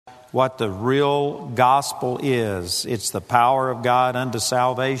what the real gospel is. It's the power of God unto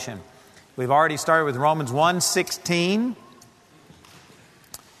salvation. We've already started with Romans 1:16.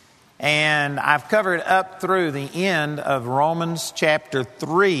 And I've covered up through the end of Romans chapter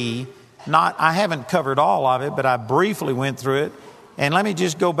 3. I haven't covered all of it, but I briefly went through it. And let me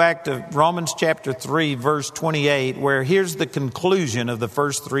just go back to Romans chapter 3, verse 28, where here's the conclusion of the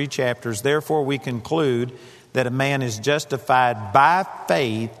first three chapters. Therefore, we conclude that a man is justified by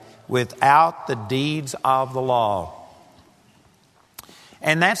faith without the deeds of the law.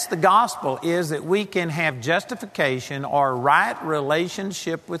 And that's the gospel, is that we can have justification or right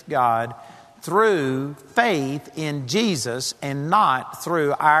relationship with God through faith in Jesus and not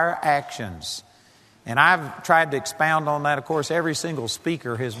through our actions. And I've tried to expound on that. Of course, every single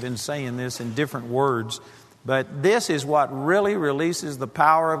speaker has been saying this in different words. But this is what really releases the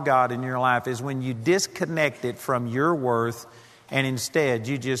power of God in your life, is when you disconnect it from your worth and instead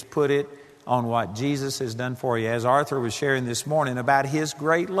you just put it on what Jesus has done for you. As Arthur was sharing this morning about His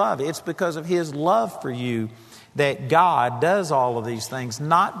great love, it's because of His love for you that God does all of these things,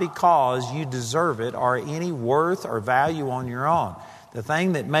 not because you deserve it or any worth or value on your own. The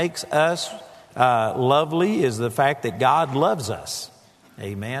thing that makes us lovely is the fact that God loves us.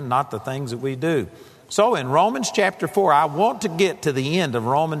 Amen. Not the things that we do. So in Romans chapter 4, I want to get to the end of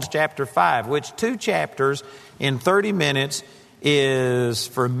Romans chapter 5, which 2 chapters in 30 minutes is,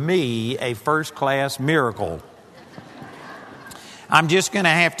 for me, a first-class miracle. I'm just going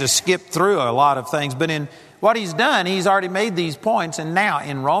to have to skip through a lot of things. But in what he's done, he's already made these points. And now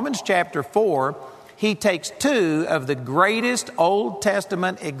in Romans chapter 4, he takes 2 of the greatest Old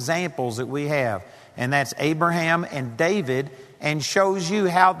Testament examples that we have. And that's Abraham and David, and shows you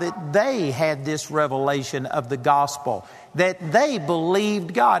how that they had this revelation of the gospel, that they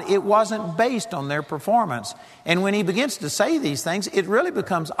believed God. It wasn't based on their performance. And when he begins to say these things, it really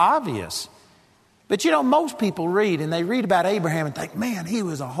becomes obvious. But most people read, and they read about Abraham and think, man, he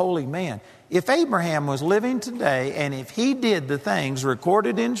was a holy man. If Abraham was living today, and if he did the things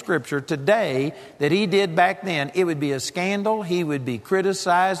recorded in Scripture today that he did back then, it would be a scandal. He would be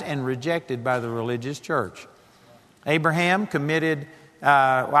criticized and rejected by the religious church. Abraham committed,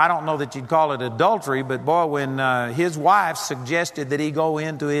 I don't know that you'd call it adultery, but boy, when his wife suggested that he go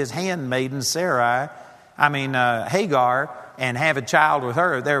into his handmaiden Hagar, and have a child with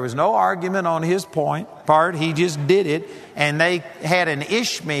her, there was no argument on his part. He just did it. And they had an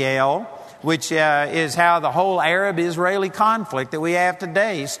Ishmael, which is how the whole Arab-Israeli conflict that we have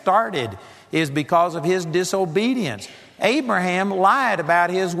today started, is because of his disobedience. Abraham lied about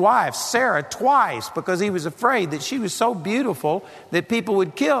his wife, Sarah, twice because he was afraid that she was so beautiful that people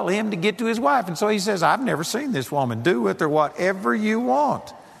would kill him to get to his wife. And so he says, I've never seen this woman. Do with her whatever you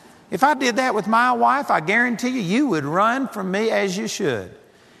want. If I did that with my wife, I guarantee you would run from me as you should.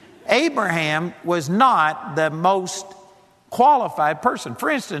 Abraham was not the most qualified person. For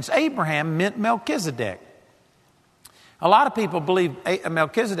instance, Abraham meant Melchizedek. A lot of people believe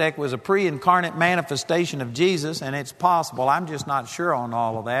Melchizedek was a pre-incarnate manifestation of Jesus, and it's possible. I'm just not sure on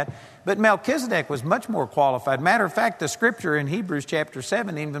all of that. But Melchizedek was much more qualified. Matter of fact, the Scripture in Hebrews chapter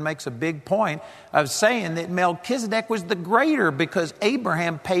 7 even makes a big point of saying that Melchizedek was the greater because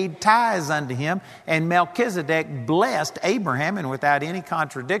Abraham paid tithes unto him, and Melchizedek blessed Abraham, and without any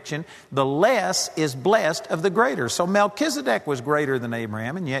contradiction, the less is blessed of the greater. So Melchizedek was greater than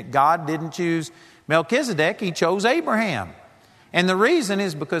Abraham, and yet God didn't choose Melchizedek, He chose Abraham. And the reason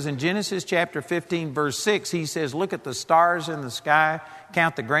is because in Genesis chapter 15, verse 6, he says, look at the stars in the sky,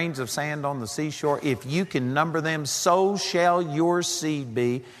 count the grains of sand on the seashore. If you can number them, so shall your seed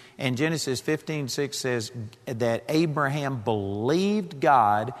be. And Genesis 15:6 says that Abraham believed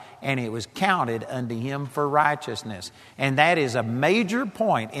God, and it was counted unto him for righteousness. And that is a major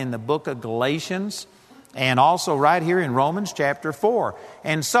point in the book of Galatians, and also right here in Romans chapter 4.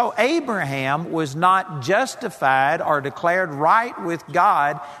 And so Abraham was not justified or declared right with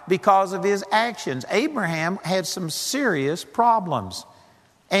God because of his actions. Abraham had some serious problems.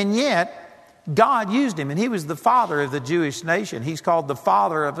 And yet, God used him, and he was the father of the Jewish nation. He's called the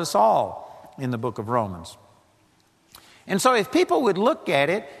father of us all in the book of Romans. And so if people would look at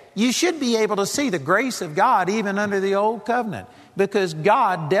it, you should be able to see the grace of God even under the old covenant, because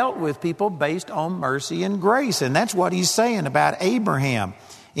God dealt with people based on mercy and grace. And that's what he's saying about Abraham.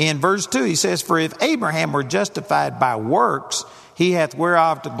 In verse 2, he says, for if Abraham were justified by works, he hath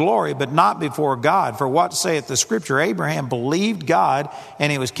whereof to glory, but not before God. For what saith the Scripture? Abraham believed God,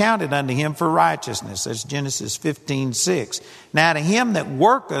 and it was counted unto him for righteousness. That's Genesis 15:6. Now to him that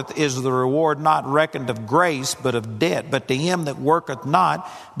worketh is the reward not reckoned of grace, but of debt. But to him that worketh not,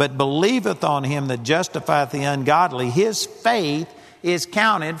 but believeth on him that justifieth the ungodly, his faith is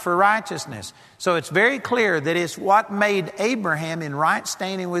counted for righteousness. So it's very clear that it's what made Abraham in right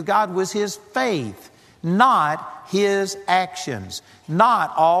standing with God was his faith, not his actions,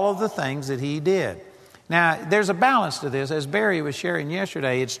 not all of the things that he did. Now, there's a balance to this. As Barry was sharing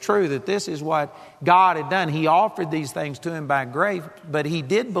yesterday, it's true that this is what God had done. He offered these things to him by grace, but he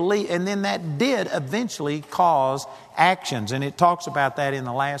did believe, and then that did eventually cause actions. And it talks about that in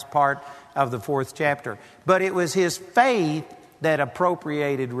the last part of the 4th chapter. But it was his faith that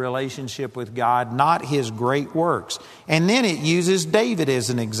appropriated relationship with God, not his great works. And then it uses David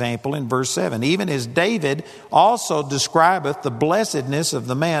as an example in verse 7. Even as David also describeth the blessedness of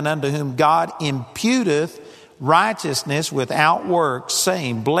the man unto whom God imputeth righteousness without works,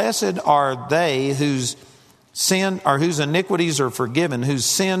 saying, Blessed are they whose iniquities are forgiven, whose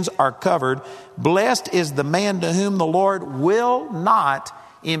sins are covered. Blessed is the man to whom the Lord will not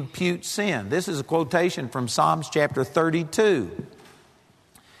impute sin. This is a quotation from Psalms chapter 32.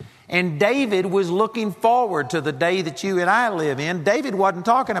 And David was looking forward to the day that you and I live in. David wasn't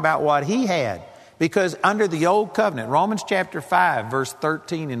talking about what he had, because under the old covenant, Romans chapter 5, verse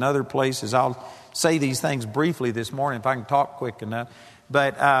 13 and other places, I'll say these things briefly this morning if I can talk quick enough.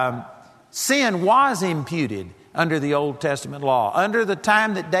 But sin was imputed under the Old Testament law. Under the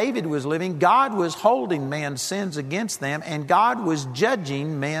time that David was living, God was holding man's sins against them, and God was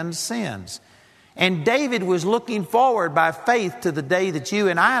judging man's sins. And David was looking forward by faith to the day that you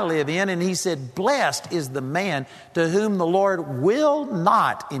and I live in, and he said, Blessed is the man to whom the Lord will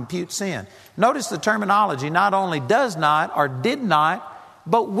not impute sin. Notice the terminology, not only does not or did not,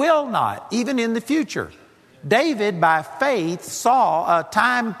 but will not, even in the future. David, by faith, saw a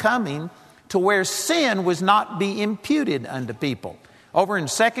time coming to where sin was not be imputed unto people. Over in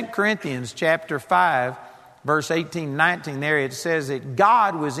 2 Corinthians chapter 5, verse 18, 19, there it says that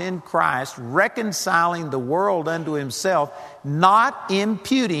God was in Christ reconciling the world unto himself, not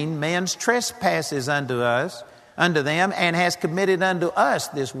imputing man's trespasses unto them, and has committed unto us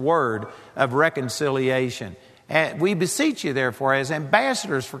this word of reconciliation. We beseech you, therefore, as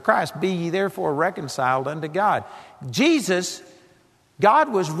ambassadors for Christ, be ye therefore reconciled unto God.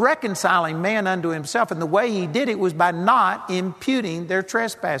 God was reconciling man unto himself, and the way he did it was by not imputing their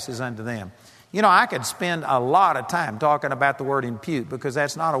trespasses unto them. You know, I could spend a lot of time talking about the word impute, because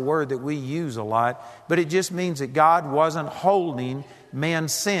that's not a word that we use a lot, but it just means that God wasn't holding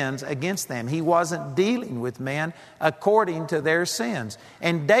men's sins against them. He wasn't dealing with men according to their sins.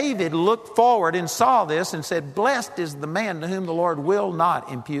 And David looked forward and saw this and said, Blessed is the man to whom the Lord will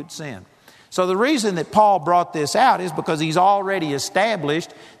not impute sin. So the reason that Paul brought this out is because he's already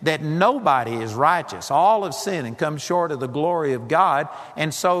established that nobody is righteous. All have sinned and come short of the glory of God.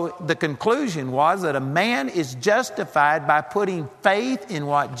 And so the conclusion was that a man is justified by putting faith in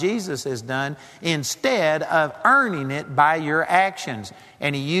what Jesus has done instead of earning it by your actions.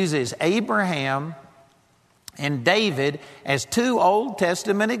 And he uses Abraham and David as two Old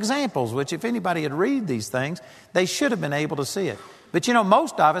Testament examples, which if anybody had read these things, they should have been able to see it. But you know,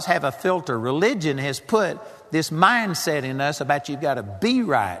 most of us have a filter. Religion has put this mindset in us about you've got to be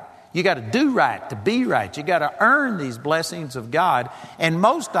right. You got to do right to be right. You got to earn these blessings of God. And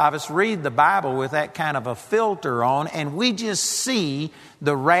most of us read the Bible with that kind of a filter on, and we just see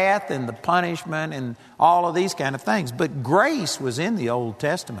the wrath and the punishment and all of these kind of things. But grace was in the Old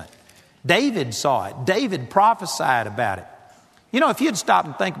Testament. David saw it. David prophesied about it. You know, if you'd stop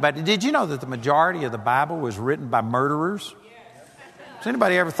and think about it, did you know that the majority of the Bible was written by murderers? Has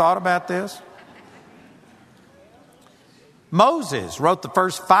anybody ever thought about this? Moses wrote the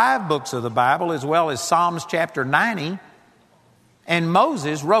first 5 books of the Bible, as well as Psalms chapter 90. And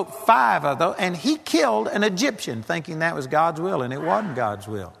Moses wrote 5 of those, and he killed an Egyptian thinking that was God's will, and it wasn't God's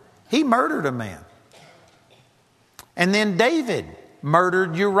will. He murdered a man. And then David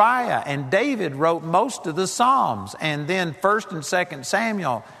murdered Uriah, and David wrote most of the Psalms, and then 1st and 2nd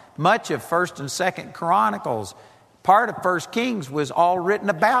Samuel, much of 1st and 2nd Chronicles. Part of 1 Kings was all written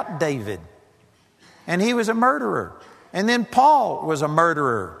about David. And he was a murderer. And then Paul was a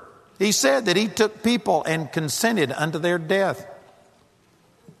murderer. He said that he took people and consented unto their death.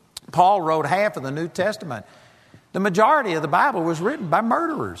 Paul wrote half of the New Testament. The majority of the Bible was written by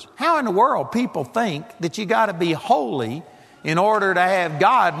murderers. How in the world people think that you got to be holy in order to have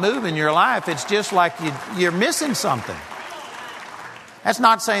God move in your life? It's just like you're missing something. That's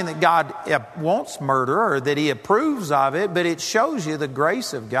not saying that God wants murder or that he approves of it, but it shows you the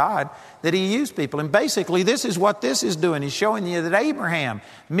grace of God that he used people. And basically, this is what this is doing. He's showing you that Abraham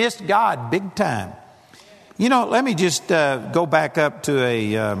missed God big time. You know, let me just go back up to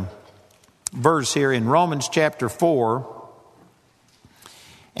a verse here in Romans chapter 4.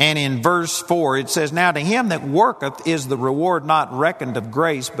 And in verse 4 it says, now to him that worketh is the reward not reckoned of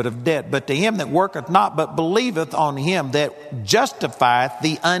grace, but of debt. But to him that worketh not, but believeth on him that justifieth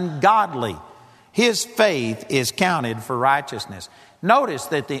the ungodly, his faith is counted for righteousness. Notice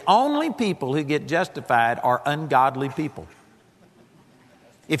that the only people who get justified are ungodly people.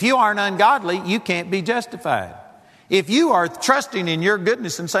 If you aren't ungodly, you can't be justified. If you are trusting in your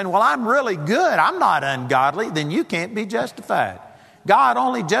goodness and saying, well, I'm really good, I'm not ungodly, then you can't be justified. God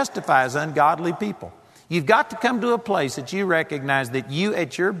only justifies ungodly people. You've got to come to a place that you recognize that you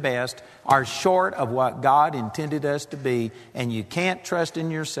at your best are short of what God intended us to be, and you can't trust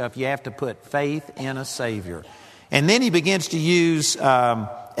in yourself. You have to put faith in a Savior. And then he begins to use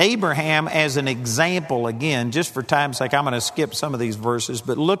Abraham as an example again. Just for time's sake, I'm going to skip some of these verses,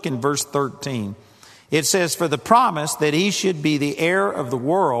 but look in verse 13. It says, for the promise that he should be the heir of the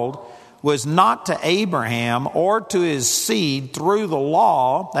world was not to Abraham or to his seed through the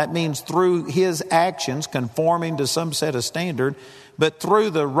law, that means through his actions conforming to some set of standard, but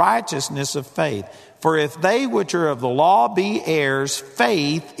through the righteousness of faith. For if they which are of the law be heirs,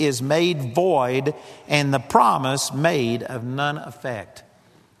 faith is made void, and the promise made of none effect.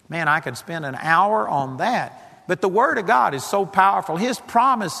 Man, I could spend an hour on that. But the Word of God is so powerful. His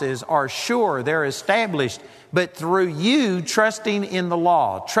promises are sure, they're established. But through you trusting in the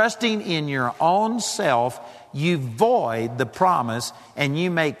law, trusting in your own self, you void the promise and you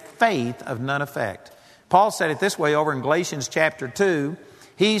make faith of none effect. Paul said it this way over in Galatians chapter 2.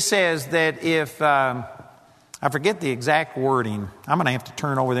 He says that if, I forget the exact wording. I'm going to have to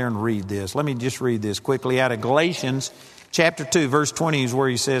turn over there and read this. Let me just read this quickly out of Galatians chapter 2, verse 20 is where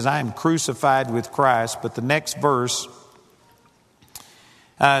he says, I am crucified with Christ. But the next verse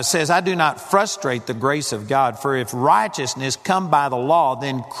says, I do not frustrate the grace of God. For if righteousness come by the law,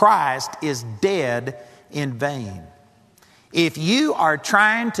 then Christ is dead in vain. If you are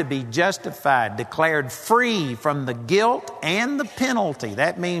trying to be justified, declared free from the guilt and the penalty,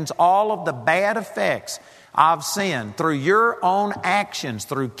 that means all of the bad effects of sin, through your own actions,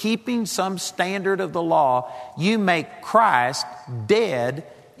 through keeping some standard of the law, you make Christ dead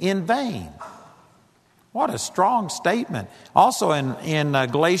in vain. What a strong statement. Also in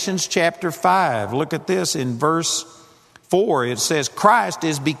Galatians chapter 5, look at this in verse 4. It says, Christ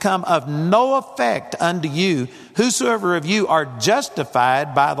is become of no effect unto you. Whosoever of you are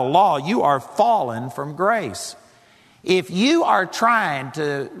justified by the law, you are fallen from grace. If you are trying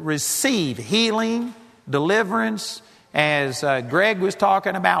to receive healing, deliverance, as Greg was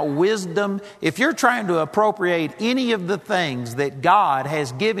talking about, wisdom, if you're trying to appropriate any of the things that God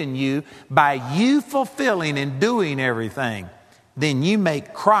has given you by you fulfilling and doing everything, then you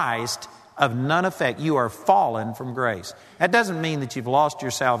make Christ of none effect. You are fallen from grace. That doesn't mean that you've lost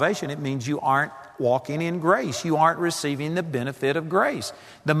your salvation. It means you aren't walking in grace. You aren't receiving the benefit of grace.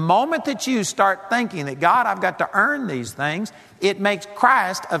 The moment that you start thinking that, God, I've got to earn these things, it makes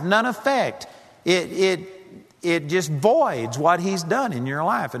Christ of none effect. It just voids what He's done in your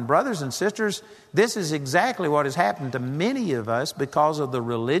life. And brothers and sisters, this is exactly what has happened to many of us because of the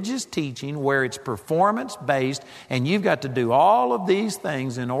religious teaching where it's performance-based and you've got to do all of these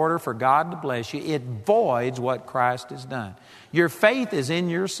things in order for God to bless you. It voids what Christ has done. Your faith is in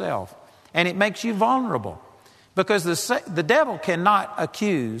yourself and it makes you vulnerable because the devil cannot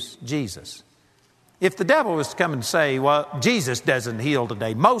accuse Jesus. If the devil was to come and say, well, Jesus doesn't heal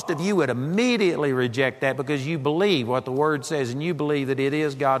today, most of you would immediately reject that because you believe what the Word says and you believe that it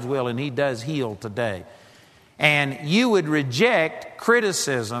is God's will and He does heal today. And you would reject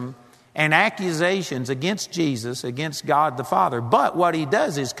criticism and accusations against Jesus, against God the Father. But what He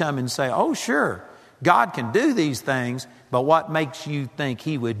does is come and say, oh, sure, God can do these things, but what makes you think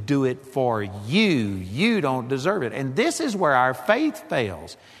He would do it for you? You don't deserve it. And this is where our faith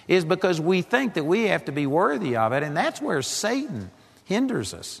fails, is because we think that we have to be worthy of it, and that's where Satan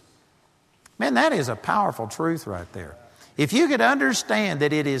hinders us. Man, that is a powerful truth right there. If you could understand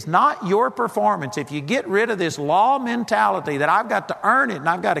that it is not your performance, if you get rid of this law mentality that I've got to earn it and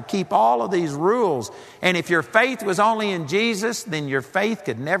I've got to keep all of these rules, and if your faith was only in Jesus, then your faith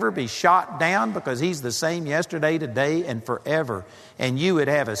could never be shot down because He's the same yesterday, today, and forever. And you would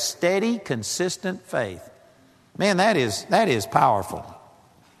have a steady, consistent faith. Man, that is powerful.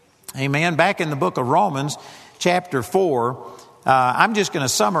 Amen. Back in the book of Romans, chapter 4, I'm just going to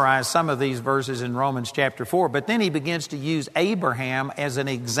summarize some of these verses in Romans chapter 4, but then he begins to use Abraham as an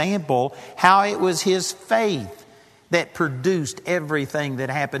example, how it was his faith that produced everything that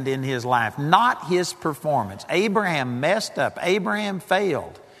happened in his life, not his performance. Abraham messed up. Abraham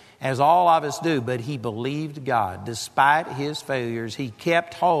failed. as all of us do, but he believed God. Despite his failures, he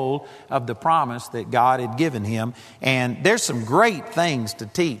kept hold of the promise that God had given him. And there's some great things to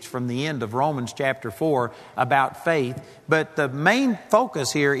teach from the end of Romans chapter 4 about faith. But the main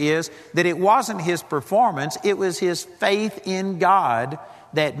focus here is that it wasn't his performance, it was his faith in God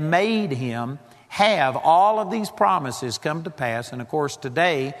that made him have all of these promises come to pass. And of course,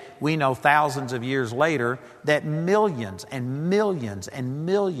 today, we know thousands of years later that millions and millions and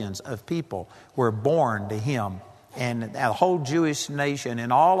millions of people were born to him. And the whole Jewish nation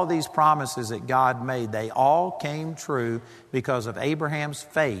and all of these promises that God made, they all came true because of Abraham's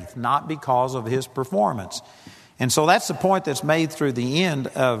faith, not because of his performance. And so that's the point that's made through the end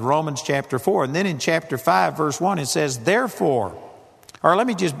of Romans chapter 4. And then in chapter 5, verse 1, it says, therefore, or let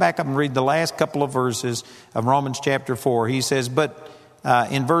me just back up and read the last couple of verses of Romans chapter 4. He says, but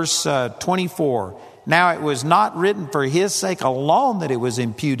in verse 24, now it was not written for his sake alone that it was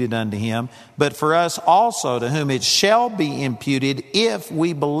imputed unto him, but for us also, to whom it shall be imputed if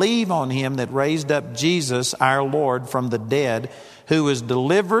we believe on him that raised up Jesus our Lord from the dead, who was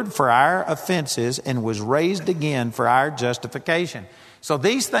delivered for our offenses and was raised again for our justification. So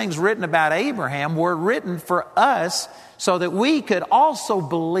these things written about Abraham were written for us so that we could also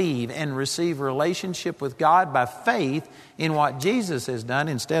believe and receive a relationship with God by faith in what Jesus has done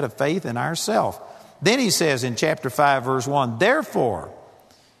instead of faith in ourselves. Then he says in chapter 5, verse 1, therefore,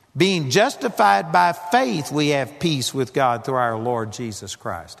 being justified by faith, we have peace with God through our Lord Jesus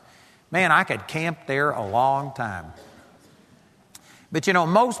Christ. Man, I could camp there a long time. But you know,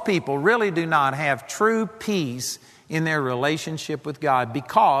 most people really do not have true peace in their relationship with God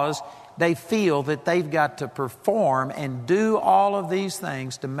because they feel that they've got to perform and do all of these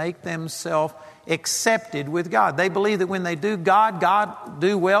things to make themselves accepted with God. They believe that when they do God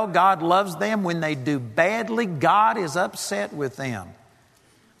do well, God loves them. When they do badly, God is upset with them.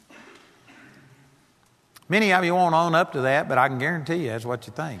 Many of you won't own up to that, but I can guarantee you that's what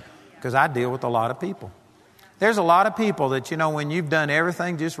you think, because I deal with a lot of people. There's a lot of people that, you know, when you've done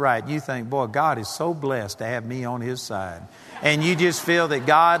everything just right, you think, boy, God is so blessed to have me on his side. And you just feel that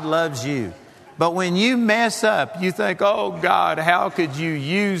God loves you. But when you mess up, you think, oh, God, how could you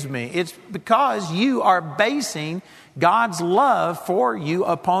use me? It's because you are basing God's love for you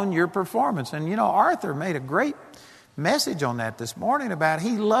upon your performance. And, you know, Arthur made a great message on that this morning about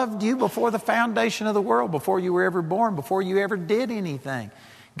he loved you before the foundation of the world, before you were ever born, before you ever did anything.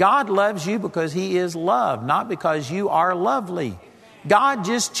 God loves you because he is love, not because you are lovely. God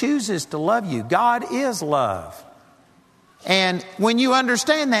just chooses to love you. God is love. And when you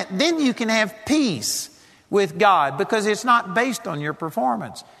understand that, then you can have peace with God because it's not based on your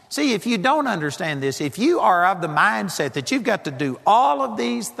performance. See, if you don't understand this, if you are of the mindset that you've got to do all of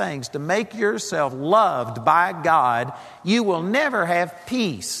these things to make yourself loved by God, you will never have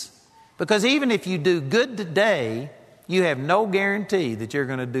peace. Because even if you do good today, you have no guarantee that you're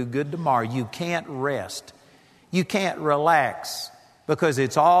going to do good tomorrow. You can't rest. You can't relax because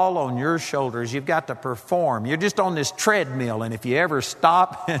it's all on your shoulders. You've got to perform. You're just on this treadmill, and if you ever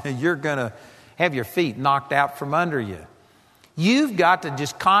stop, you're going to have your feet knocked out from under you. You've got to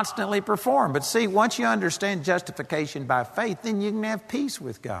just constantly perform. But see, once you understand justification by faith, then you can have peace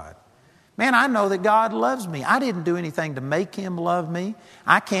with God. Man, I know that God loves me. I didn't do anything to make him love me.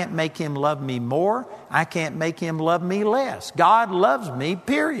 I can't make him love me more. I can't make him love me less. God loves me,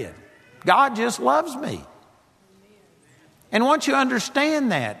 period. God just loves me. And once you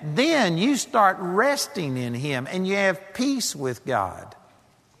understand that, then you start resting in him and you have peace with God.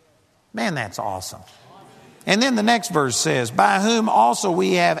 Man, that's awesome. And then the next verse says, by whom also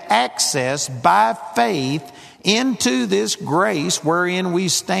we have access by faith into this grace wherein we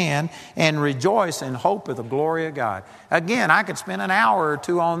stand and rejoice in hope of the glory of God. Again, I could spend an hour or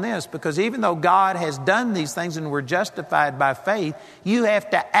two on this because even though God has done these things and we're justified by faith, you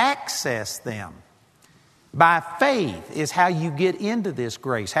have to access them. By faith is how you get into this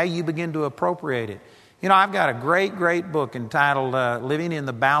grace, how you begin to appropriate it. You know, I've got a great, great book entitled Living in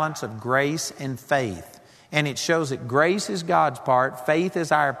the Balance of Grace and Faith. And it shows that grace is God's part, faith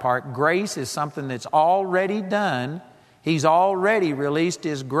is our part. Grace is something that's already done. He's already released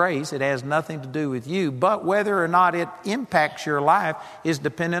his grace. It has nothing to do with you. But whether or not it impacts your life is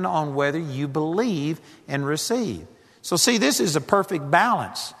dependent on whether you believe and receive. So see, this is a perfect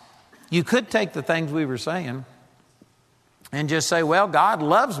balance. You could take the things we were saying and just say, well, God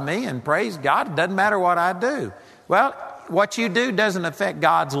loves me and praise God. It doesn't matter what I do. Well, what you do doesn't affect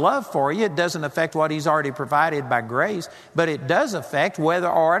God's love for you. It doesn't affect what he's already provided by grace, but it does affect whether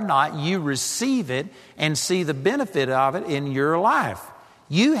or not you receive it and see the benefit of it in your life.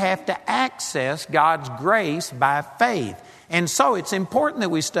 You have to access God's grace by faith. And so it's important that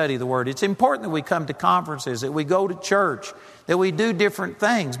we study the Word. It's important that we come to conferences, that we go to church, that we do different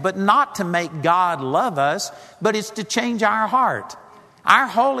things, but not to make God love us, but it's to change our heart. Our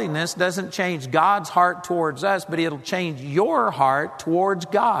holiness doesn't change God's heart towards us, but it'll change your heart towards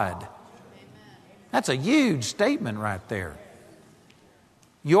God. That's a huge statement right there.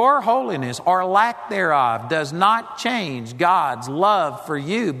 Your holiness or lack thereof does not change God's love for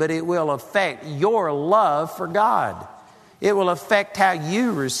you, but it will affect your love for God. It will affect how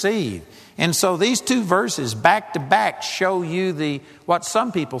you receive. And so these two verses back to back show you what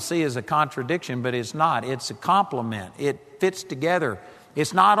some people see as a contradiction, but it's not. It's a complement. It fits together.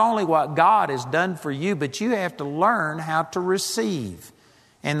 It's not only what God has done for you, but you have to learn how to receive.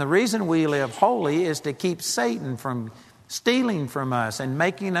 And the reason we live holy is to keep Satan from stealing from us and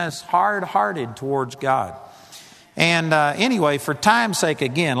making us hard-hearted towards God. And anyway, for time's sake,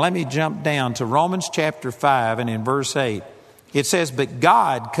 again, let me jump down to Romans chapter 5 and in verse 8. It says, "But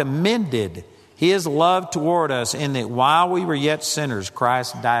God commended His love toward us in that while we were yet sinners,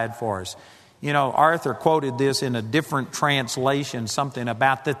 Christ died for us." You know, Arthur quoted this in a different translation, something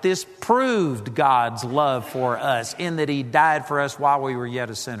about that this proved God's love for us in that He died for us while we were yet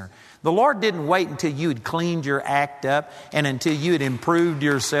a sinner. The Lord didn't wait until you had cleaned your act up and until you had improved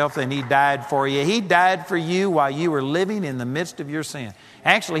yourself and He died for you. He died for you while you were living in the midst of your sin.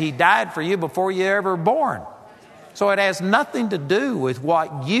 Actually, He died for you before you were ever born. So it has nothing to do with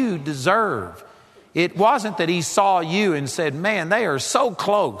what you deserve. It wasn't that He saw you and said, "Man, they are so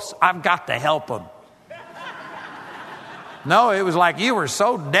close, I've got to help them." No, it was like you were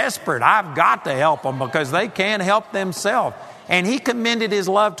so desperate, I've got to help them because they can't help themselves. And He commended His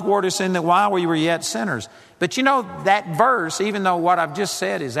love toward us in that while we were yet sinners. But you know, that verse, even though what I've just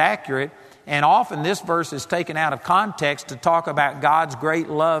said is accurate, and often this verse is taken out of context to talk about God's great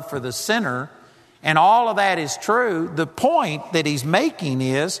love for the sinner, and all of that is true, the point that he's making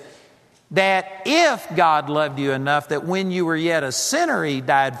is that if God loved you enough that when you were yet a sinner He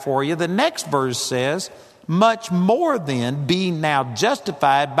died for you, the next verse says, "Much more then, being now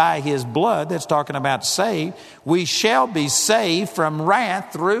justified by His blood," that's talking about saved, "we shall be saved from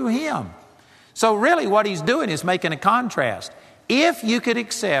wrath through Him." So really what he's doing is making a contrast. If you could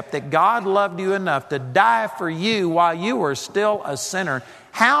accept that God loved you enough to die for you while you were still a sinner,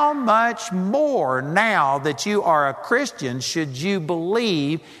 how much more now that you are a Christian should you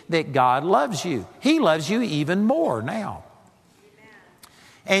believe that God loves you? He loves you even more now.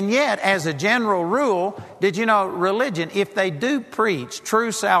 And yet, as a general rule, did you know religion, if they do preach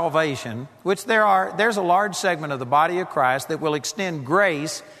true salvation, which there's a large segment of the body of Christ that will extend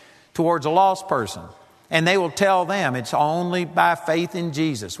grace towards a lost person. And they will tell them it's only by faith in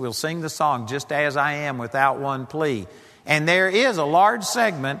Jesus. We'll sing the song, "Just As I Am," without one plea. And there is a large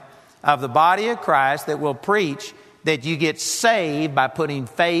segment of the body of Christ that will preach that you get saved by putting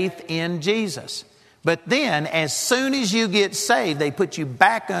faith in Jesus. But then, as soon as you get saved, they put you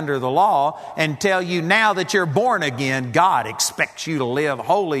back under the law and tell you now that you're born again, God expects you to live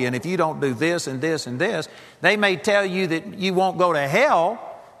holy. And if you don't do this and this and this, they may tell you that you won't go to hell.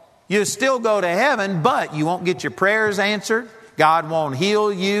 You'll still go to heaven, but you won't get your prayers answered. God won't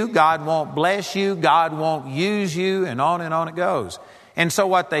heal you. God won't bless you. God won't use you, and on it goes. And so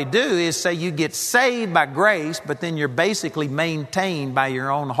what they do is say you get saved by grace, but then you're basically maintained by your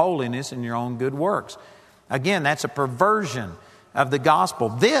own holiness and your own good works. Again, that's a perversion of the gospel.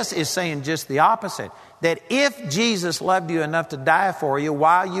 This is saying just the opposite. That if Jesus loved you enough to die for you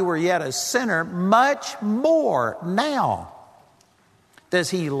while you were yet a sinner, much more now does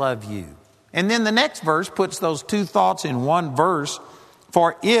He love you. And then the next verse puts those two thoughts in one verse.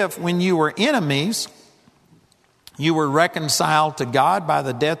 "For if, when you were enemies, you were reconciled to God by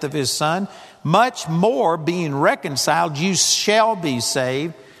the death of His Son, much more being reconciled, you shall be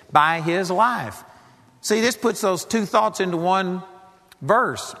saved by His life." See, this puts those two thoughts into one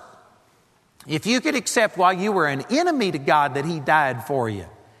verse. If you could accept while you were an enemy to God that He died for you,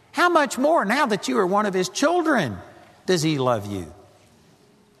 how much more now that you are one of His children does He love you?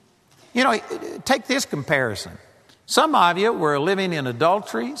 You know, take this comparison. Some of you were living in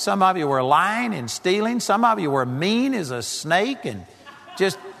adultery. Some of you were lying and stealing. Some of you were mean as a snake and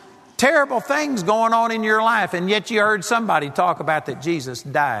just terrible things going on in your life. And yet you heard somebody talk about that Jesus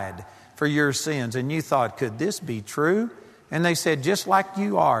died for your sins. And you thought, could this be true? And they said, "Just like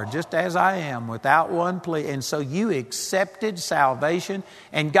you are, just as I am, without one plea." And so you accepted salvation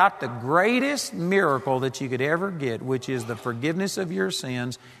and got the greatest miracle that you could ever get, which is the forgiveness of your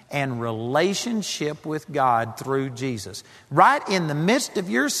sins and relationship with God through Jesus. Right in the midst of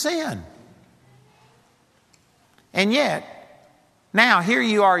your sin. And yet, now here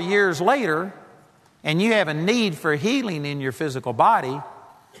you are years later, and you have a need for healing in your physical body,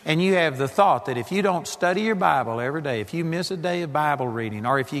 and you have the thought that if you don't study your Bible every day, if you miss a day of Bible reading,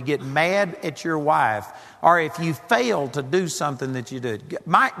 or if you get mad at your wife, or if you fail to do something that you did,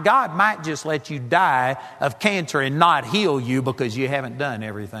 God might just let you die of cancer and not heal you because you haven't done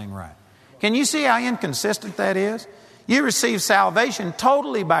everything right. Can you see how inconsistent that is? You receive salvation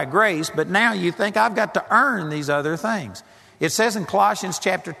totally by grace, but now you think I've got to earn these other things. It says in Colossians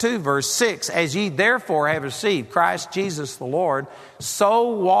chapter 2, verse 6, as ye therefore have received Christ Jesus the Lord,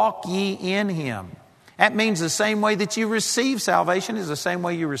 so walk ye in Him. That means the same way that you receive salvation is the same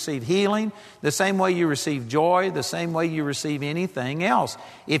way you receive healing, the same way you receive joy, the same way you receive anything else.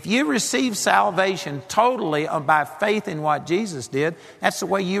 If you receive salvation totally by faith in what Jesus did, that's the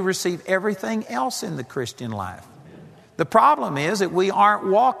way you receive everything else in the Christian life. The problem is that we aren't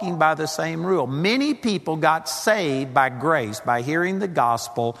walking by the same rule. Many people got saved by grace, by hearing the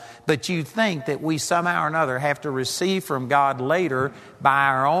gospel, but you think that we somehow or another have to receive from God later by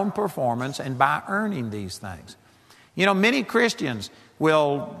our own performance and by earning these things. You know, many Christians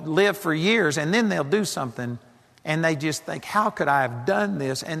will live for years and then they'll do something and they just think, how could I have done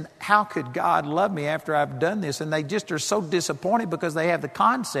this? And how could God love me after I've done this? And they just are so disappointed because they have the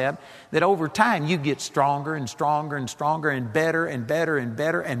concept that over time you get stronger and stronger and stronger and better and better and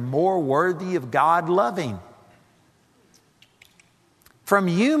better and more worthy of God loving. From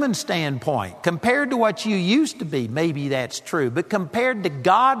a human standpoint, compared to what you used to be, maybe that's true. But compared to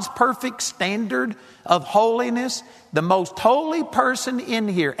God's perfect standard of holiness, the most holy person in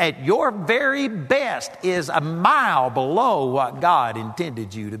here at your very best is a mile below what God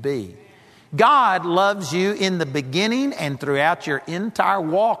intended you to be. God loves you in the beginning and throughout your entire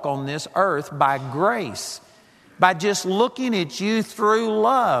walk on this earth by grace, by just looking at you through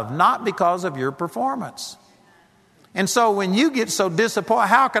love, not because of your performance. And so when you get so disappointed,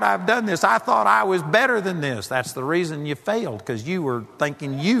 how could I have done this? I thought I was better than this. That's the reason you failed, because you were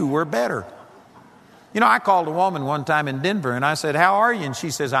thinking you were better. You know, I called a woman one time in Denver and I said, how are you? And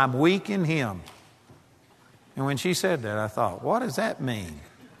she says, I'm weak in Him. And when she said that, I thought, what does that mean?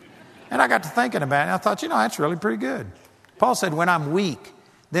 And I got to thinking about it and I thought, you know, that's really pretty good. Paul said, when I'm weak,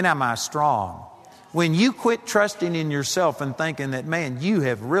 then am I strong. When you quit trusting in yourself and thinking that, man, you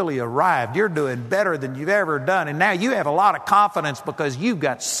have really arrived, you're doing better than you've ever done, and now you have a lot of confidence because you've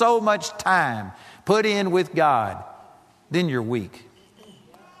got so much time put in with God, then you're weak.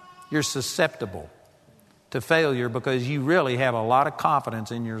 You're susceptible to failure because you really have a lot of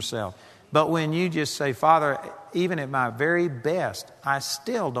confidence in yourself. But when you just say, Father, even at my very best, I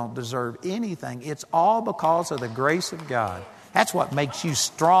still don't deserve anything. It's all because of the grace of God. That's what makes you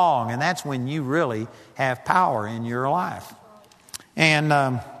strong, and that's when you really have power in your life. And,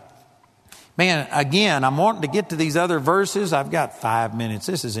 man, again, I'm wanting to get to these other verses. I've got 5 minutes.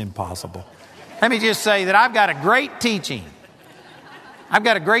 This is impossible. Let me just say that I've got a great teaching. I've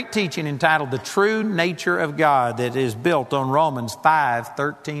got a great teaching entitled The True Nature of God that is built on Romans 5,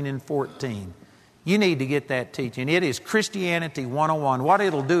 13 and 14. You need to get that teaching. It is Christianity 101. What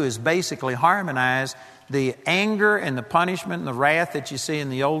it'll do is basically harmonize the anger and the punishment and the wrath that you see in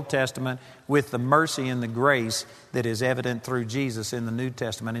the Old Testament with the mercy and the grace that is evident through Jesus in the New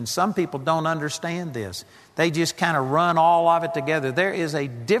Testament. And some people don't understand this. They just kind of run all of it together. There is a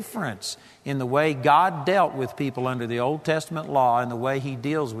difference in the way God dealt with people under the Old Testament law and the way He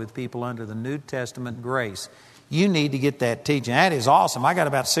deals with people under the New Testament grace. You need to get that teaching. That is awesome. I got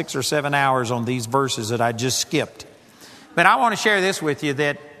about 6 or 7 hours on these verses that I just skipped. But I want to share this with you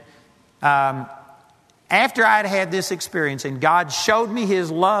that after I'd had this experience and God showed me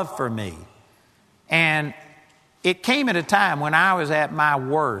His love for me, and it came at a time when I was at my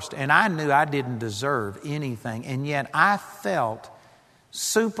worst and I knew I didn't deserve anything, and yet I felt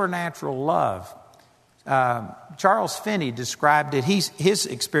supernatural love. Charles Finney described it, his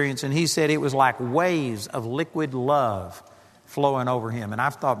experience, and he said it was like waves of liquid love flowing over him. And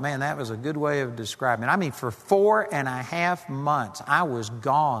I've thought, man, that was a good way of describing it. I mean, for 4.5 months, I was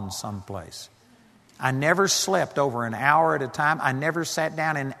gone someplace. I never slept over an hour at a time. I never sat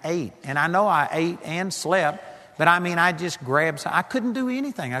down and ate. And I know I ate and slept, but I mean, I just grabbed, I couldn't do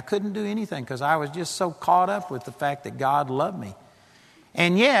anything. I couldn't do anything because I was just so caught up with the fact that God loved me.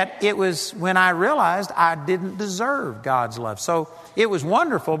 And yet, it was when I realized I didn't deserve God's love. So it was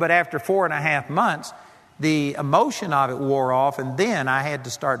wonderful, but after 4.5 months, the emotion of it wore off, and then I had to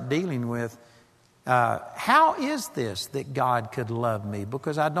start dealing with, how is this that God could love me?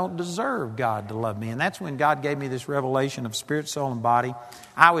 Because I don't deserve God to love me. And that's when God gave me this revelation of spirit, soul, and body.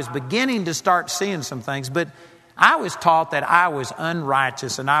 I was beginning to start seeing some things, but I was taught that I was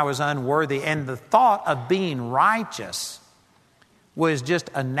unrighteous and I was unworthy. And the thought of being righteous was just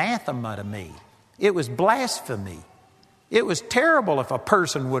anathema to me. It was blasphemy. It was terrible if a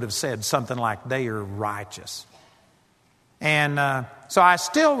person would have said something like they are righteous. And so I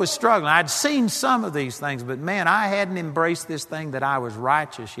still was struggling. I'd seen some of these things, but man, I hadn't embraced this thing that I was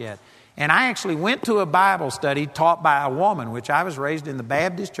righteous yet. And I actually went to a Bible study taught by a woman, which I was raised in the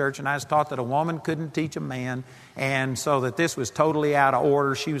Baptist church, and I was taught that a woman couldn't teach a man, and so that this was totally out of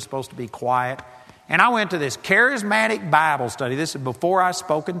order. She was supposed to be quiet. And I went to this charismatic Bible study. This is before I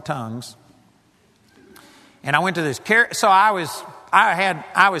spoke in tongues. And I went to this, so I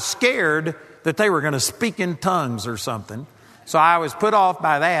was scared that they were going to speak in tongues or something. So I was put off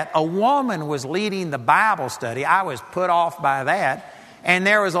by that. A woman was leading the Bible study. I was put off by that. And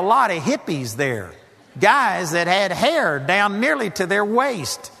there was a lot of hippies there. Guys that had hair down nearly to their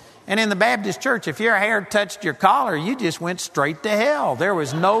waist. And in the Baptist church, if your hair touched your collar, you just went straight to hell. There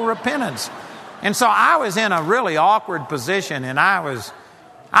was no repentance. And so I was in a really awkward position, and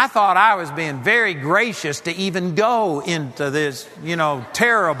I thought I was being very gracious to even go into this,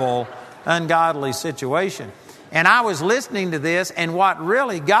 terrible, ungodly situation. And I was listening to this, and what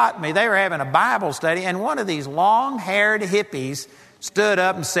really got me, they were having a Bible study, and one of these long-haired hippies stood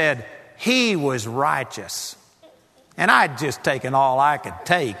up and said, he was righteous. And I'd just taken all I could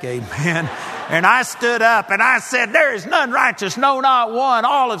take, amen. And I stood up and I said, there is none righteous, no, not one.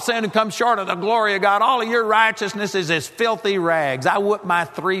 All have sinned and come short of the glory of God. All of your righteousness is as filthy rags. I whipped my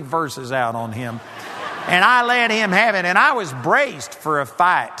 3 verses out on him. And I let him have it. And I was braced for a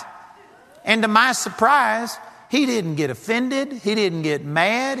fight. And to my surprise, he didn't get offended. He didn't get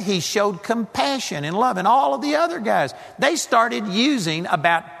mad. He showed compassion and love. And all of the other guys, they started using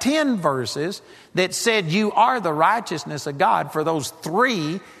about 10 verses that said, you are the righteousness of God, for those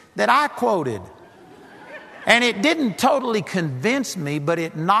 3 that I quoted. And it didn't totally convince me, but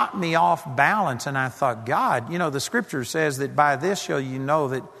it knocked me off balance. And I thought, God, the scripture says that by this shall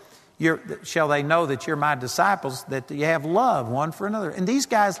they know that you're my disciples, that you have love one for another. And these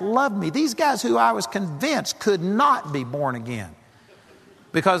guys loved me. These guys who I was convinced could not be born again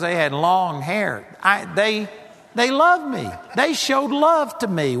because they had long hair. They loved me. They showed love to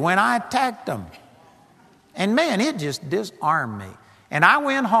me when I attacked them. And man, it just disarmed me. And I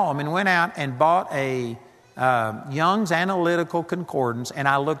went home and went out and bought a Young's Analytical Concordance, and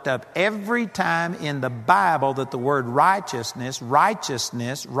I looked up every time in the Bible that the word righteousness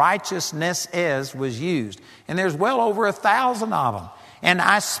is was used. And there's well over 1,000 of them. And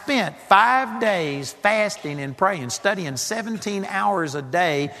I spent 5 days fasting and praying, studying 17 hours a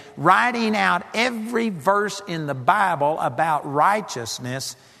day, writing out every verse in the Bible about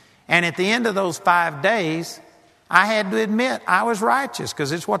righteousness. And at the end of those 5 days, I had to admit I was righteous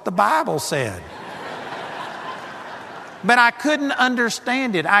because it's what the Bible said. But I couldn't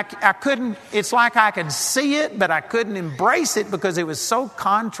understand it. I couldn't, it's like I could see it, but I couldn't embrace it because it was so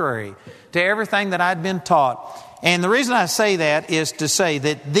contrary to everything that I'd been taught. And the reason I say that is to say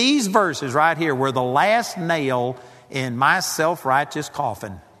that these verses right here were the last nail in my self-righteous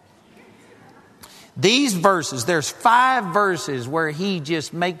coffin. These verses, there's 5 verses where he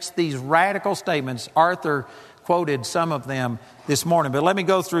just makes these radical statements. Arthur quoted some of them this morning, but let me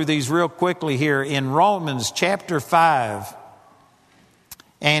go through these real quickly here. In Romans chapter 5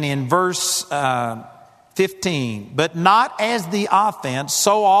 and in verse 15, but not as the offense,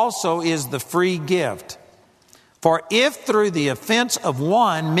 so also is the free gift. For if through the offense of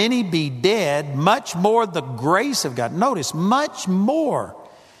one many be dead, much more the grace of God. Notice, much more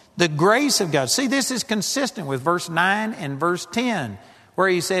the grace of God. See, this is consistent with verse 9 and verse 10, where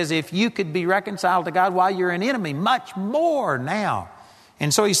he says, if you could be reconciled to God while you're an enemy, much more now.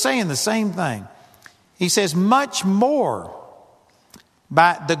 And so he's saying the same thing. He says, much more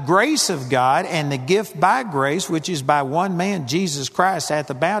by the grace of God and the gift by grace, which is by one man, Jesus Christ,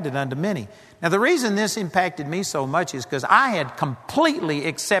 hath abounded unto many. Now, the reason this impacted me so much is because I had completely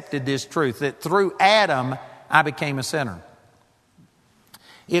accepted this truth that through Adam, I became a sinner.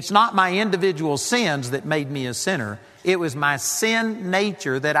 It's not my individual sins that made me a sinner. It was my sin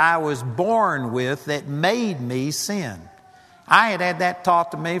nature that I was born with that made me sin. I had that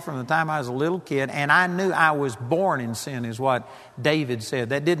taught to me from the time I was a little kid, and I knew I was born in sin, is what David said.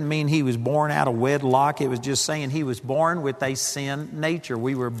 That didn't mean he was born out of wedlock. It was just saying he was born with a sin nature.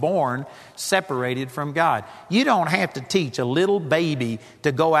 We were born separated from God. You don't have to teach a little baby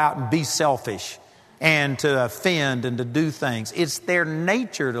to go out and be selfish and to offend and to do things. It's their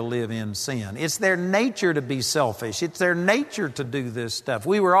nature to live in sin. It's their nature to be selfish. It's their nature to do this stuff.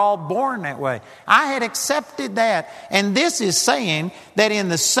 We were all born that way. I had accepted that. And this is saying that in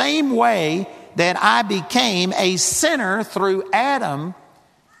the same way that I became a sinner through Adam,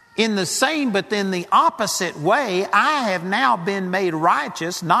 In the same, but in the opposite way, I have now been made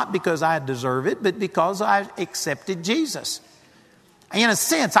righteous, not because I deserve it, but because I accepted Jesus. In a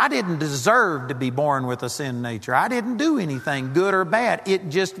sense, I didn't deserve to be born with a sin nature. I didn't do anything good or bad. It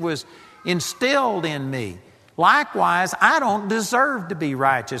just was instilled in me. Likewise, I don't deserve to be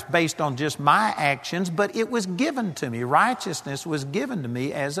righteous based on just my actions, but it was given to me. Righteousness was given to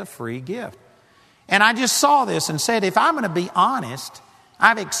me as a free gift. And I just saw this and said, if I'm going to be honest,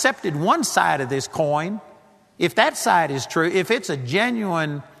 I've accepted one side of this coin. If that side is true, if it's a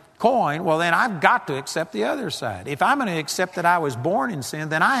genuine coin, well, then I've got to accept the other side. If I'm going to accept that I was born in sin,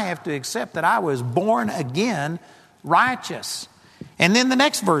 then I have to accept that I was born again righteous. And then the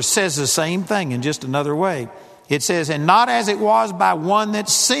next verse says the same thing in just another way. It says, and not as it was by one that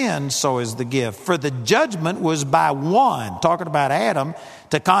sinned, so is the gift. For the judgment was by one, talking about Adam,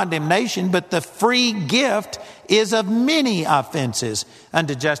 to condemnation, but the free gift is of many offenses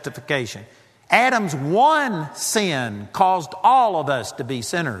unto justification. Adam's one sin caused all of us to be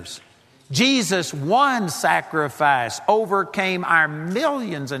sinners. Jesus' one sacrifice overcame our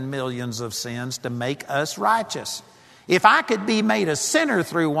millions and millions of sins to make us righteous. If I could be made a sinner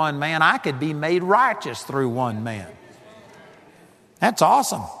through one man, I could be made righteous through one man. That's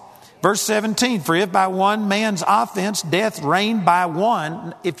awesome. Verse 17, for if by one man's offense death reigned by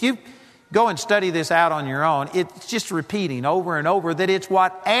one. If you go and study this out on your own, it's just repeating over and over that it's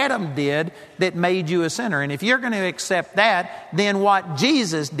what Adam did that made you a sinner. And if you're going to accept that, then what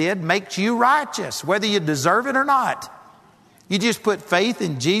Jesus did makes you righteous, whether you deserve it or not. You just put faith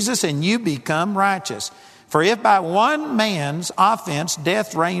in Jesus and you become righteous. For if by one man's offense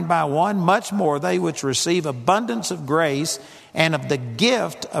death reigned by one, much more they which receive abundance of grace and of the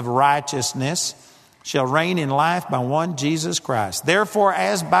gift of righteousness shall reign in life by one Jesus Christ. Therefore,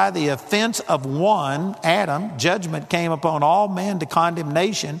 as by the offense of one, Adam, judgment came upon all men to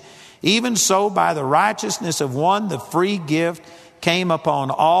condemnation, even so by the righteousness of one, the free gift came upon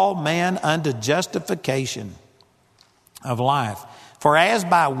all men unto justification of life. For as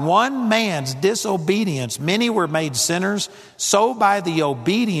by one man's disobedience many were made sinners, so by the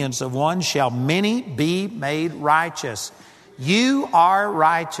obedience of one shall many be made righteous. You are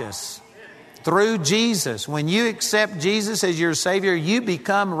righteous through Jesus. When you accept Jesus as your Savior, you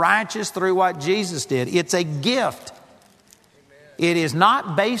become righteous through what Jesus did. It's a gift. It is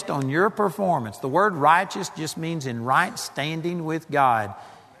not based on your performance. The word righteous just means in right standing with God.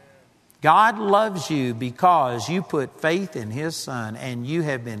 God loves you because you put faith in His Son and you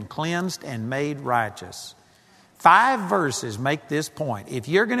have been cleansed and made righteous. 5 verses make this point. If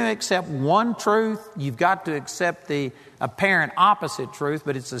you're going to accept one truth, you've got to accept the apparent opposite truth,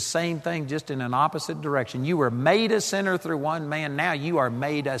 but it's the same thing, just in an opposite direction. You were made a sinner through one man. Now you are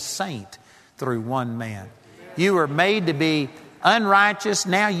made a saint through one man. You were made to be unrighteous.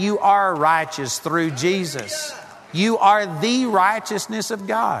 Now you are righteous through Jesus. You are the righteousness of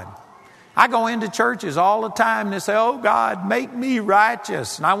God. I go into churches all the time and they say, oh God, make me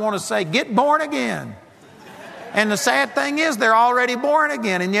righteous. And I want to say, get born again. And the sad thing is they're already born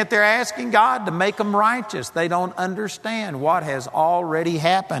again, and yet they're asking God to make them righteous. They don't understand what has already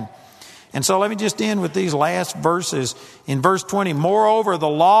happened. And so let me just end with these last verses. In verse 20, moreover, the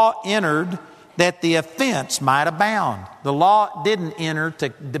law entered that the offense might abound. The law didn't enter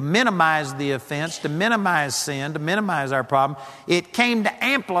to minimize the offense, to minimize sin, to minimize our problem. It came to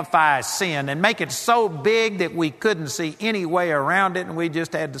amplify sin and make it so big that we couldn't see any way around it, and we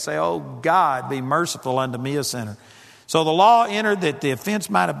just had to say, oh God, be merciful unto me, a sinner. So the law entered that the offense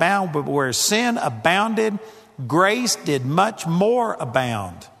might abound, but where sin abounded, grace did much more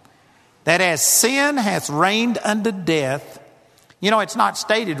abound. That as sin hath reigned unto death, you know, it's not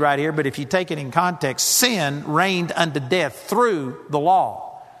stated right here, but if you take it in context, sin reigned unto death through the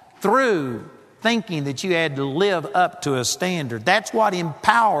law, through thinking that you had to live up to a standard. That's what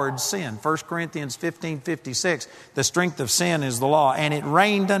empowered sin. 1 Corinthians 15:56, the strength of sin is the law, and it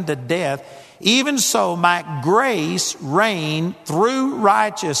reigned unto death. Even so might grace reign through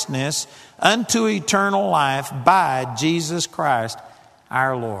righteousness unto eternal life by Jesus Christ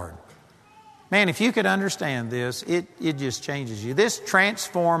our Lord. Man, if you could understand this, it just changes you. This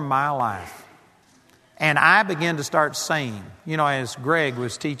transformed my life. And I began to start saying, you know, as Greg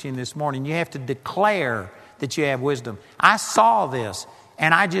was teaching this morning, you have to declare that you have wisdom. I saw this,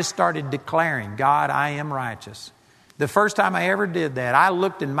 and I just started declaring, God, I am righteous. The first time I ever did that, I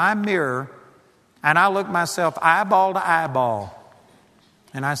looked in my mirror, and I looked myself eyeball to eyeball.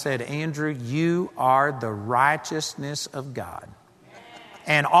 And I said, Andrew, you are the righteousness of God.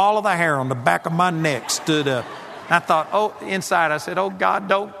 And all of the hair on the back of my neck stood up. I thought, oh, inside I said, oh God,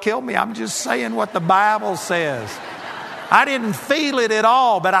 don't kill me. I'm just saying what the Bible says. I didn't feel it at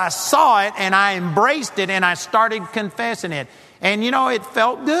all, but I saw it and I embraced it and I started confessing it. And you know, it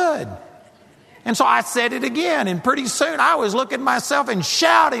felt good. And so I said it again, and pretty soon I was looking at myself and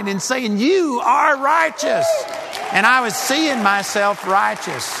shouting and saying, "You are righteous." And I was seeing myself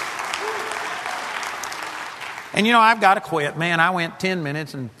righteous. And you know, I've got to quit. Man, I went 10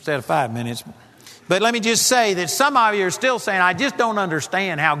 minutes instead of 5 minutes. But let me just say that some of you are still saying, "I just don't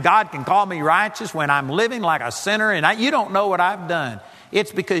understand how God can call me righteous when I'm living like a sinner and you don't know what I've done."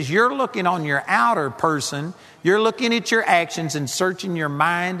 It's because you're looking on your outer person. You're looking at your actions and searching your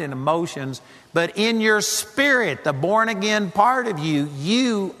mind and emotions. But in your spirit, the born again part of you,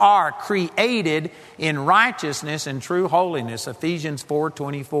 you are created in righteousness and true holiness. Ephesians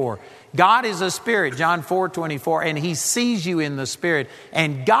 4:24. God is a spirit, John 4:24, and He sees you in the spirit.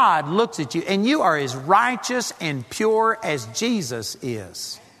 And God looks at you, and you are as righteous and pure as Jesus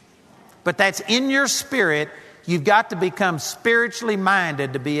is. But that's in your spirit. You've got to become spiritually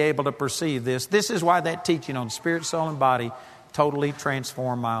minded to be able to perceive this. This is why that teaching on spirit, soul, and body totally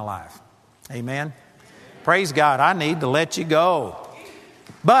transformed my life. Amen. Praise God. I need to let you go.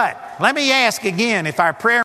 But let me ask again, if our prayer